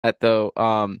that though,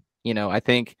 I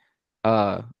think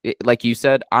like you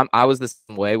said, I was the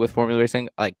same way with formula racing.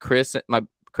 Like Chris and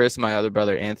my other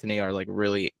brother Anthony are like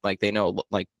really like they know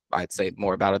like I'd say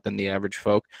more about it than the average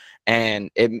folk. And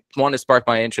it wanted to spark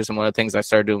my interest. And one of the things I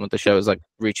started doing with the show is like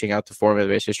reaching out to formula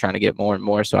racers, trying to get more and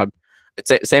more. So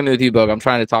it's same with you, Bug. I'm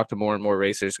trying to talk to more and more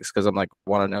racers because I'm like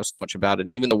want to know so much about it.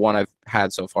 Even the one I've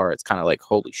had so far, it's kind of like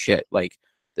holy shit, like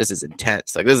this is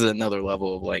intense. Like this is another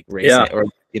level of like racing, Yeah. or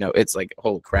it's like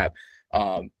holy crap.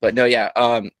 But no, yeah.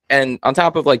 And on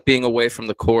top of like being away from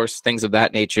the course, things of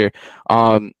that nature,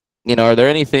 are there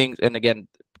any things? And again,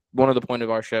 one of the point of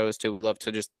our show is to love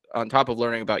to just on top of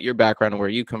learning about your background and where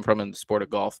you come from in the sport of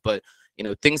golf, but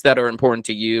things that are important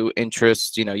to you,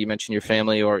 interests. You mentioned your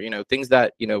family, or things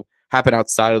that happen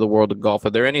outside of the world of golf. Are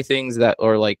there any things that,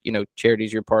 or like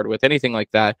charities you're part with, anything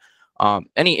like that?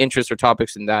 Any interests or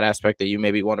topics in that aspect that you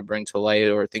maybe want to bring to light,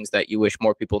 or things that you wish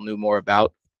more people knew more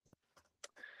about?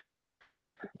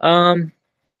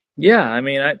 Yeah, I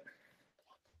mean,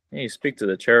 you speak to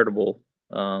the charitable,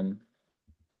 um,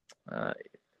 uh,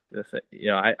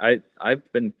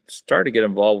 I've been starting to get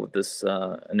involved with this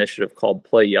initiative called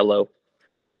Play Yellow,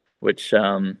 which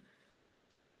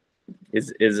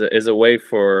is a way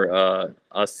for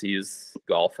us to use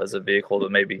golf as a vehicle to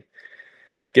maybe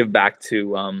give back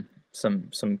to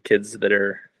some kids that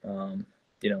are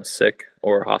sick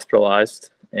or hospitalized,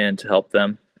 and to help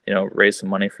them raise some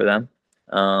money for them.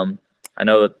 I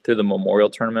know that through the memorial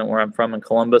tournament where I'm from in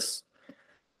Columbus,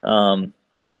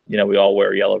 we all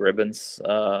wear yellow ribbons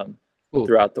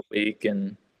throughout the week,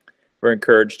 and we're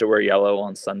encouraged to wear yellow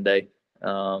on Sunday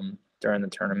during the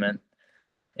tournament.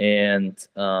 And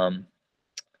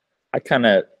I kind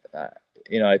of,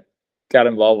 I got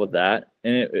involved with that,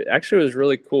 and it actually was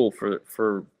really cool for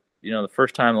the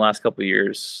first time in the last couple of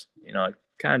years. I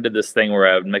kind of did this thing where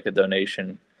I would make a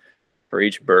donation for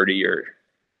each birdie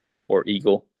or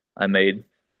eagle I made.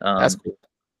 That's cool.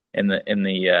 In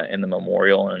the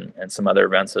memorial and some other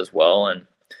events as well. And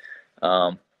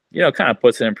kind of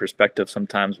puts it in perspective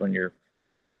sometimes when you're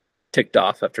ticked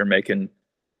off after making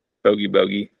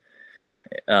bogey,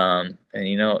 and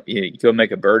you go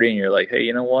make a birdie and you're like, hey,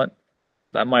 you know what,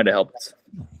 that might have helped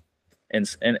in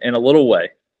a little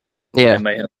way. Yeah, it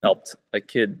may have helped a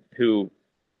kid who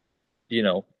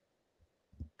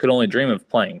could only dream of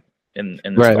playing in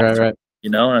this golf, right.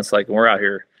 And it's like we're out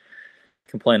here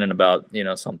complaining about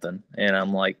something, and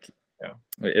I'm like,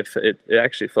 if it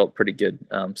actually felt pretty good.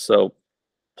 So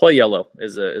Play Yellow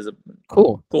is a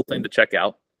cool thing to check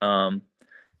out. The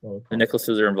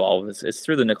Nicklases are involved. It's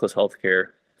through the Nicholas Healthcare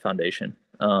Foundation.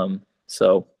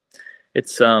 So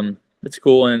it's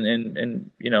cool,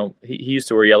 and he used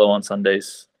to wear yellow on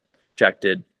Sundays. Jack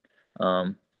did.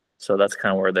 So that's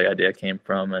kind of where the idea came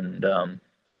from, and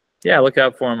look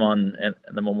out for him on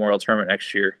the Memorial Tournament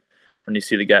next year. When you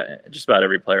see the guy, just about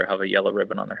every player have a yellow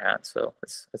ribbon on their hat. So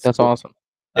that's cool. awesome.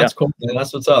 That's cool, man.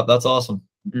 That's what's up. That's awesome.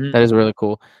 Mm-hmm. That is really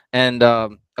cool. And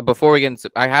before we get into,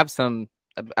 I have some,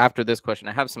 after this question,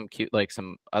 I have some cute, like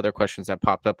some other questions that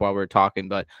popped up while we were talking.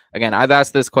 But again, I've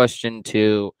asked this question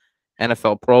to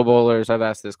NFL Pro Bowlers. I've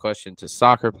asked this question to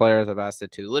soccer players. I've asked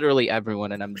it to literally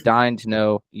everyone, and I'm dying to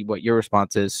know what your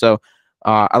response is. So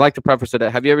I like to preface it.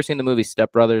 Have you ever seen the movie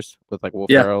Step Brothers with like Will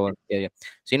Ferrell? And, yeah.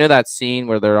 So you know that scene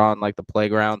where they're on like the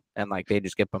playground and like they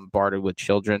just get bombarded with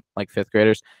children, like fifth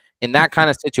graders. In that kind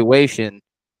of situation,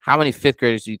 how many fifth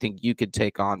graders do you think you could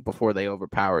take on before they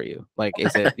overpower you? Like,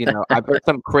 is it, I've heard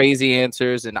some crazy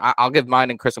answers, and I'll give mine,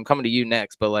 and Chris, I'm coming to you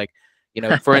next. But like,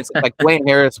 for instance, like Dwayne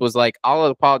Harris was like, I'll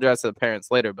apologize to the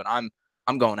parents later, but I'm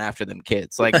going after them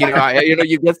kids. Like,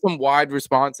 you get some wide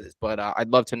responses, but I'd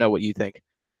love to know what you think.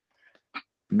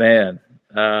 Man,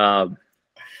 I'd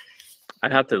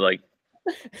have to like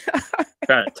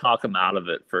try to talk them out of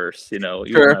it first, use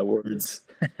my words.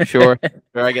 Sure,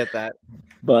 I get that.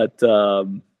 But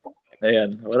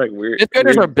man, what a weird. Fifth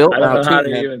graders are built. I don't know how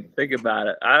to even think about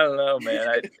it. I don't know,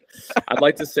 man. I'd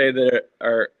like to say that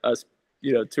us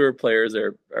tour players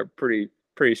are pretty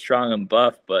strong and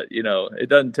buff, but it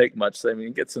doesn't take much. I mean,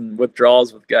 you get some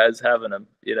withdrawals with guys having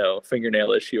a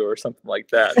fingernail issue or something like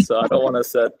that. So I don't want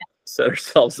to set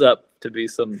ourselves up to be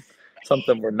something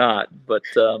we're not. But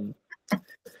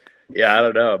I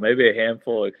don't know. Maybe a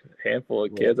handful of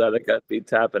kids. I think I'd be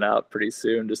tapping out pretty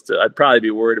soon. I'd probably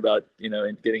be worried about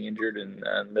getting injured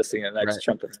and missing a next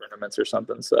chunk of tournaments or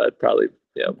something. So I'd probably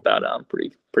bow down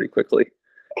pretty quickly.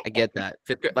 I get that.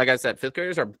 Like I said, fifth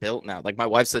graders are built now. Like my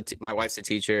wife's a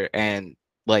teacher, and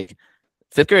like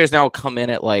fifth graders now come in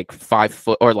at like 5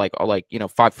 foot or 5'3",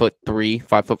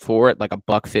 5'4" at like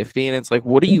 $150, and it's like,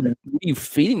 what are you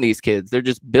feeding these kids? They're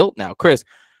just built now. Chris,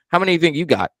 how many do you think you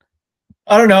got?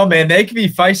 I don't know, man. They can be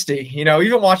feisty. You know,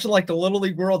 even watching like the Little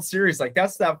League World Series, like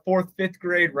that's that 4th, 5th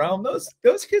grade realm. Those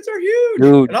kids are huge.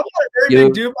 Dude, and I'm not a very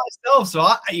big dude myself, so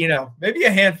I, you know, maybe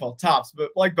a handful tops.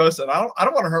 But like Bo said, I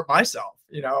don't want to hurt myself.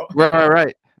 You know,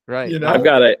 right. You know, I've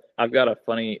got a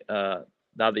funny.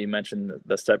 Now that you mentioned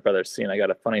the stepbrother scene, I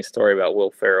got a funny story about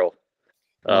Will Ferrell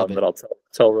that I'll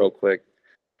tell real quick.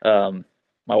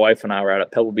 My wife and I were out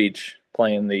at Pebble Beach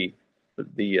playing the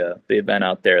event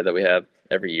out there that we have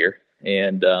every year,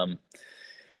 and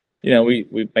you know,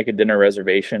 we make a dinner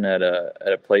reservation at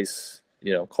a place,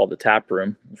 you know, called the Tap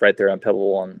Room. It's right there on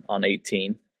Pebble on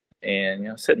 18, and you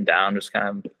know, sitting down, just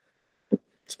kind of,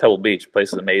 it's Pebble Beach.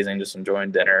 Place is amazing, just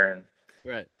enjoying dinner.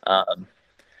 And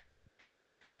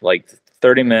like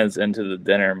 30 minutes into the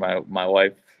dinner, my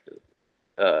wife,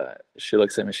 she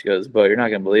looks at me, she goes, "Bo, you're not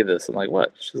gonna believe this." I'm like,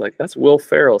 "What?" She's like, "That's Will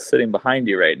Ferrell sitting behind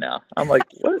you right now." I'm like,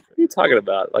 "What are you talking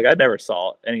about?" Like, I never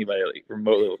saw anybody like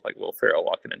remotely look like Will Ferrell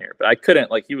walking in here, but I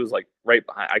couldn't, like, he was like right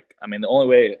behind. I mean, the only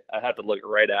way, I had to look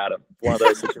right at him. One of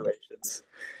those situations.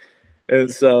 And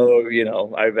so, you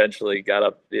know, I eventually got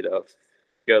up, you know,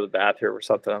 go to the bathroom or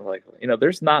something. I'm like, you know,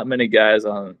 there's not many guys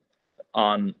on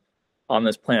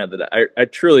this planet that I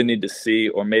truly need to see,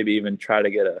 or maybe even try to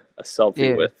get a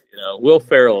selfie with. You know, Will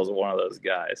Ferrell is one of those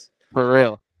guys. For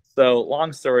real. So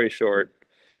long story short,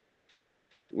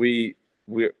 we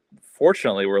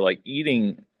fortunately we're like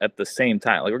eating at the same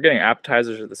time. Like, we're getting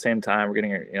appetizers at the same time. We're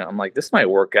getting, you know, I'm like, this might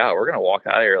work out. We're gonna walk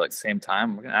out of here like the same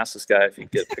time. We're gonna ask this guy if he can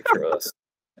get a picture of us.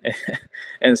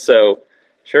 And so,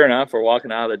 sure enough, we're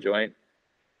walking out of the joint,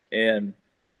 and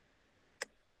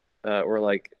we're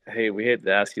like, "Hey, we hate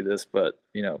to ask you this, but,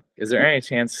 you know, is there any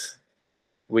chance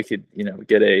we could, you know,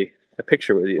 get a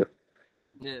picture with you?"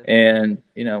 Yeah. And,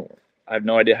 you know, I have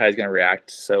no idea how he's going to react.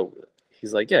 So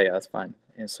he's like, yeah, that's fine.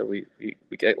 And so we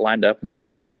get lined up.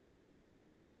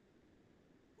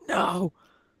 No,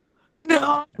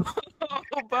 Bo.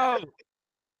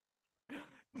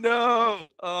 No.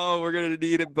 Oh, we're gonna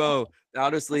need it, Bo.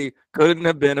 Honestly, couldn't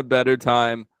have been a better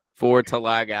time for it to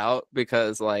lag out,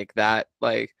 because like that,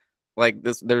 like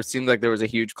this, there seemed like there was a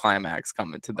huge climax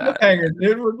coming to that. hanging,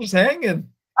 dude. We're just hanging.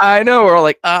 I know, we're all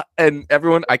like, and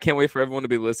everyone, I can't wait for everyone to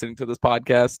be listening to this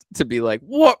podcast to be like,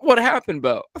 what happened,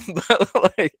 Bo?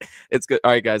 But like, it's good.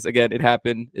 All right, guys. Again, it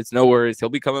happened. It's no worries. He'll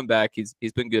be coming back. He's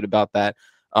been good about that.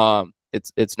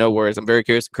 It's no worries. I'm very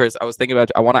curious. Chris, I was thinking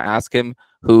about, I want to ask him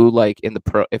who, like, in the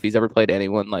pro, if he's ever played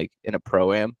anyone like in a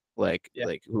pro-am, like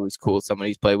who's cool, someone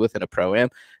he's played with in a pro-am.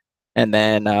 And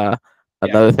then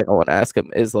another thing I want to ask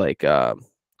him is like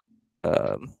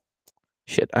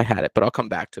shit, I had it, but I'll come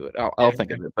back to it. I'll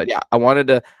think of it. But yeah, I want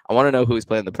to know who he's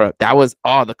playing the pro. That was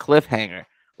the cliffhanger.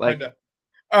 Like,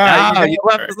 you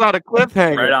left us on a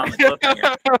cliffhanger. Right on the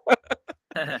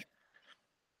cliffhanger.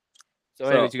 So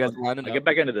anyways, you guys lining up. Get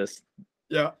back into this.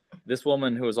 Yeah. This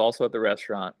woman, who was also at the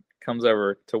restaurant, comes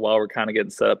over to, while we're kind of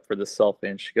getting set up for this selfie,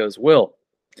 and she goes, "Will,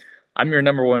 I'm your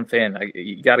number one fan.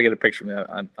 You got to get a picture of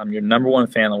me. I'm your number one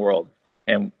fan in the world."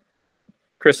 And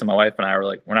Chris and my wife and I were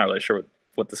like, we're not really sure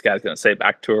what this guy's going to say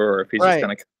back to her, or if he's just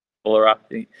going to pull her off.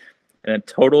 In a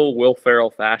total Will Ferrell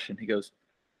fashion, he goes,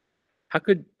 how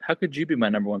could you be my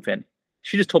number one fan?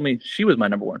 She just told me she was my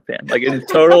number one fan. Like, in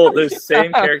total, the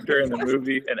same character in the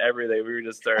movie and everything. We were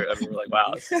just there, and we were like,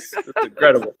 wow, this is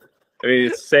incredible. I mean,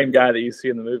 it's the same guy that you see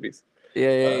in the movies.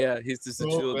 Yeah. He's just a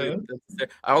chill dude.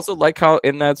 I also like how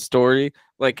in that story,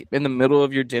 like in the middle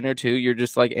of your dinner too, you're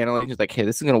just like analyzing, just like, hey,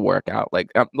 this is gonna work out. Like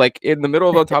in the middle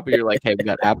of on top of, you're like, hey, we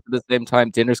got apps at the same time,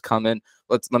 dinner's coming.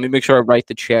 Let me make sure I write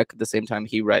the check at the same time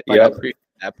he writes. Like, I appreciate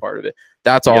that part of it.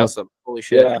 That's awesome. Holy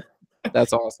shit. Yeah.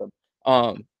 That's awesome.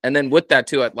 And then with that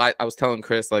too, I was telling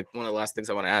Chris, like, one of the last things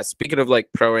I want to ask, speaking of like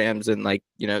pro-ams and like,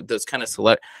 you know, those kind of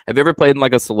have you ever played in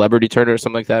like a celebrity tournament or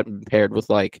something like that, and paired with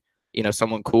like, you know,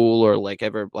 someone cool, or like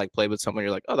ever like played with someone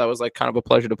you're like, oh, that was like kind of a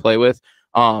pleasure to play with?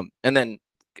 And then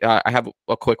I have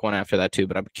a quick one after that too,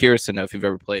 but I'm curious to know if you've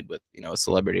ever played with, you know, a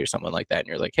celebrity or someone like that, and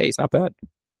you're like, hey, he's not bad.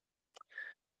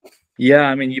 Yeah,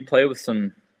 I mean, you play with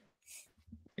some,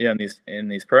 yeah, in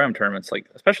these pro-am tournaments, like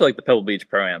especially like the Pebble Beach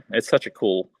Pro-am. It's such a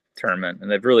cool tournament,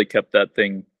 and they've really kept that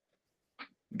thing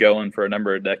going for a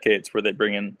number of decades, where they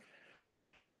bring in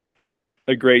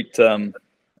a great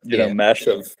you know, mesh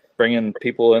of bringing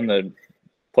people in to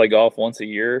play golf once a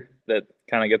year that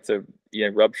kind of get to, you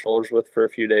know, rub shoulders with for a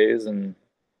few days. And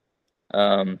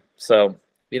so,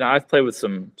 you know, I've played with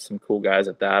some cool guys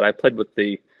at that. I played with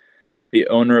the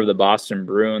owner of the Boston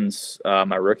Bruins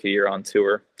my rookie year on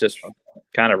tour, just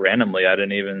kind of randomly. I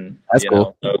didn't even, that's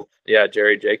cool. know. Yeah,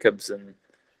 Jerry Jacobs. And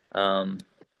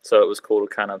so it was cool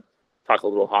to kind of talk a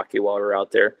little hockey while we were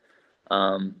out there.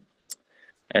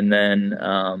 And then,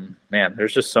 man,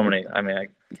 there's just so many. I mean, I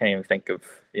can't even think of,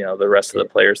 the rest of the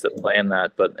players that play in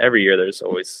that. But every year there's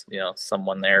always,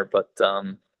 someone there. But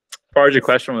as far as your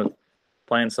question with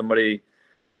playing somebody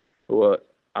who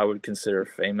I would consider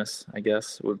famous, I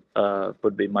guess,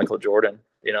 would be Michael Jordan.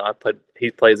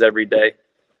 He plays every day.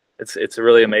 It's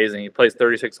really amazing. He plays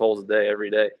 36 holes a day every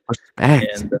day.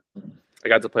 And I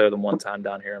got to play with him one time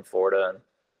down here in Florida. And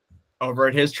over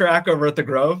at his track, over at the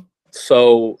Grove?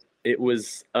 So it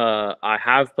was, I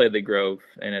have played the Grove,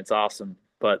 and it's awesome.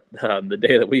 But the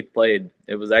day that we played,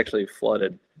 it was actually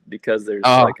flooded because there's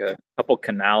like a couple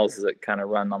canals that kind of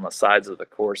run on the sides of the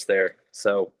course there.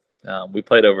 So we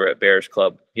played over at Bears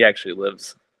Club. He actually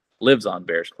lives on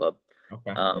Bears Club.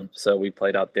 Okay. So we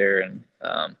played out there, and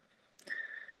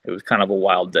it was kind of a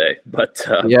wild day. But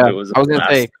yeah, it was I was gonna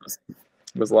say, it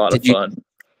was a lot of fun.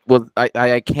 Well,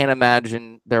 I can't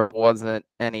imagine there wasn't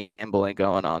any gambling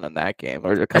going on in that game,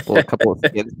 or a couple of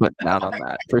skins put down on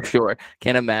that for sure.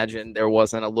 Can't imagine there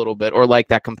wasn't a little bit, or like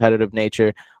that competitive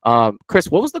nature. Chris,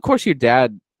 what was the course your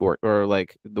dad or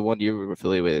like the one you were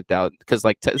affiliated with down? Because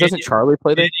like doesn't Charlie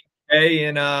play there?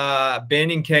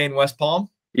 Banyan K in West Palm.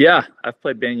 Yeah, I've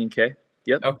played Banyan K.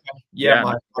 Yep. Okay. Yeah,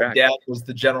 my dad was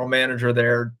the general manager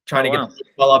there, trying to get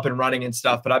well up and running and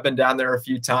stuff. But I've been down there a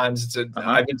few times.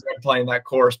 I've enjoyed playing that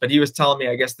course. But he was telling me,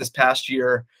 I guess this past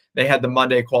year they had the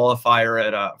Monday qualifier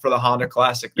at for the Honda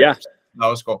Classic. Yeah, that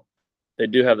was cool. They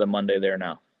do have the Monday there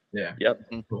now. Yeah.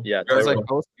 Yep. Cool. Yeah. I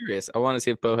was curious. I want to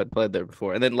see if Bo had played there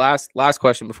before. And then last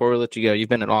question before we let you go. You've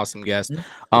been an awesome guest.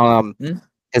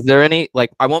 Is there any,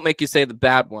 like, I won't make you say the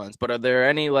bad ones, but are there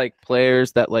any like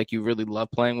players that like you really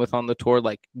love playing with on the tour?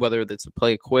 Like whether it's to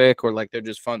play quick or like they're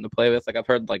just fun to play with? Like I've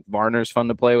heard like Varner's fun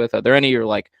to play with. Are there any you're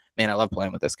like, man, I love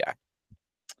playing with this guy?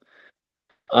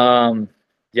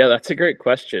 Yeah, that's a great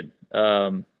question.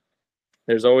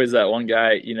 There's always that one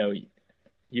guy,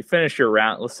 you finish your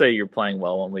round. Let's say you're playing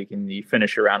well one week and you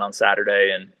finish your round on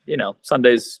Saturday, and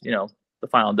Sunday's, the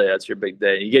final day, that's your big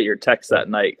day. You get your text that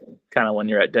night, kind of when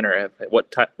you're at dinner,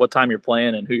 what time you're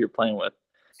playing and who you're playing with,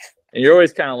 and you're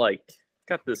always kind of like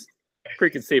got this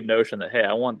preconceived notion that, hey,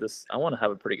 I want to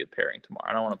have a pretty good pairing tomorrow.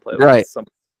 I don't want to play with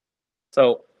somebody.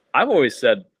 So I've always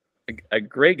said a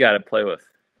great guy to play with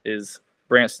is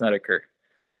Brant Snedeker,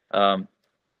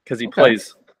 because he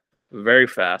plays very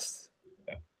fast,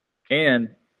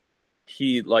 and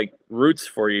he like roots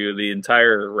for you the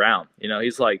entire round.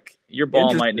 He's like, your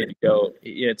ball might need to go.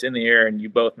 It's in the air, and you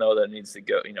both know that it needs to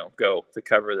go. Go to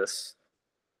cover this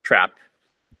trap.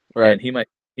 Right. And he might.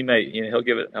 He'll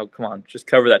give it. Oh, come on, just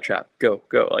cover that trap. Go.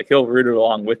 Like he'll root it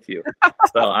along with you.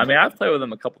 So I mean, I've played with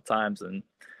him a couple times, and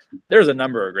there's a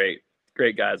number of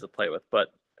great guys to play with.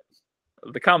 But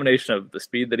the combination of the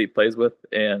speed that he plays with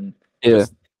and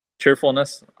just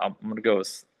cheerfulness, I'm gonna go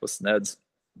with Sneds.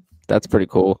 That's pretty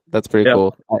cool.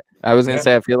 Cool. I was gonna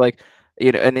say, I feel like,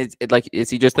 and it's like, is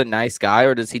he just a nice guy,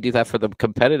 or does he do that for the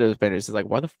competitive advantage? It's like,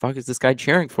 why the fuck is this guy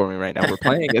cheering for me right now? We're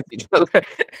playing against each other.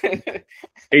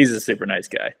 He's a super nice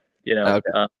guy,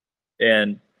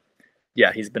 and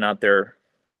yeah, he's been out there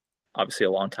obviously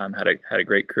a long time. Had a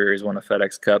great career. He's won a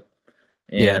FedEx Cup,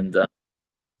 and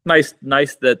nice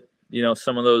that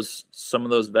some of those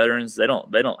veterans, they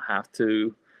don't have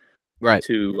to. Right.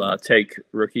 To take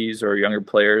rookies or younger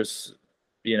players,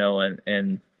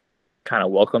 and kind of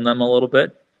welcome them a little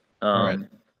bit.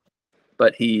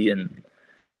 But he and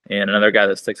another guy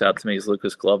that sticks out to me is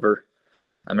Lucas Glover.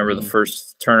 I remember the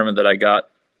first tournament that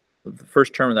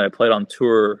I played on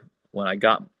tour when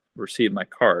I received my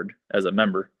card as a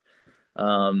member.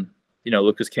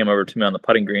 Lucas came over to me on the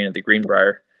putting green at the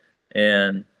Greenbrier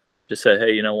and just said,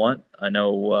 "Hey, you know what? I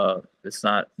know it's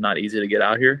not easy to get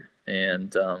out here,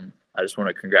 and I just want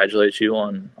to congratulate you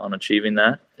on achieving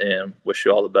that and wish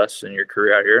you all the best in your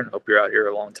career out here and hope you're out here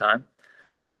a long time."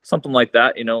 Something like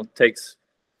that, takes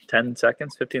 10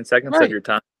 seconds, 15 seconds of your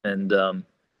time. And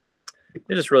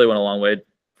it just really went a long way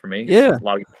for me. Yeah. A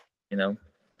lot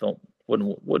of,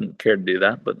 wouldn't care to do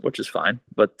that, but which is fine.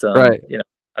 But,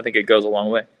 I think it goes a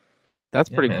long way. That's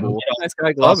pretty cool. Nice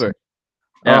guy, Glover. Awesome.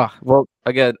 Yeah. Well,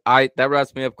 again, that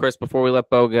wraps me up, Chris, before we let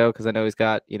Bo go, because I know he's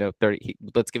got 30.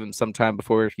 Let's give him some time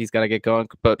before he's got to get going.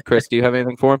 But Chris, do you have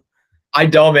anything for him? I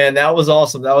don't, man. That was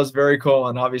awesome. That was very cool,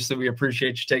 and obviously we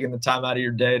appreciate you taking the time out of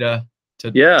your day to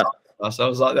talk to us. That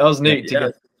was neat to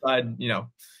get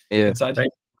inside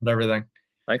everything.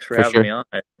 Thanks for having me on.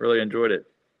 I really enjoyed it.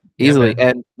 Easily,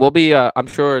 and we'll be. I'm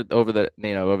sure over the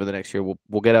next year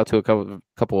we'll get out to a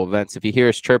couple events. If you hear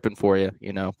us chirping for you,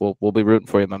 we'll be rooting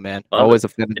for you, my man. Always a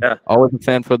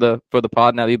fan for the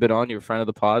pod. Now that you've been on, you're a friend of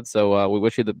the pod, so we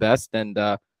wish you the best, and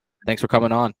thanks for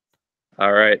coming on.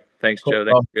 All right, thanks, Joe.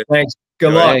 Thanks.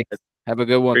 Good luck. Have a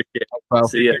good one. Appreciate it.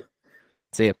 See ya.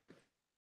 See ya.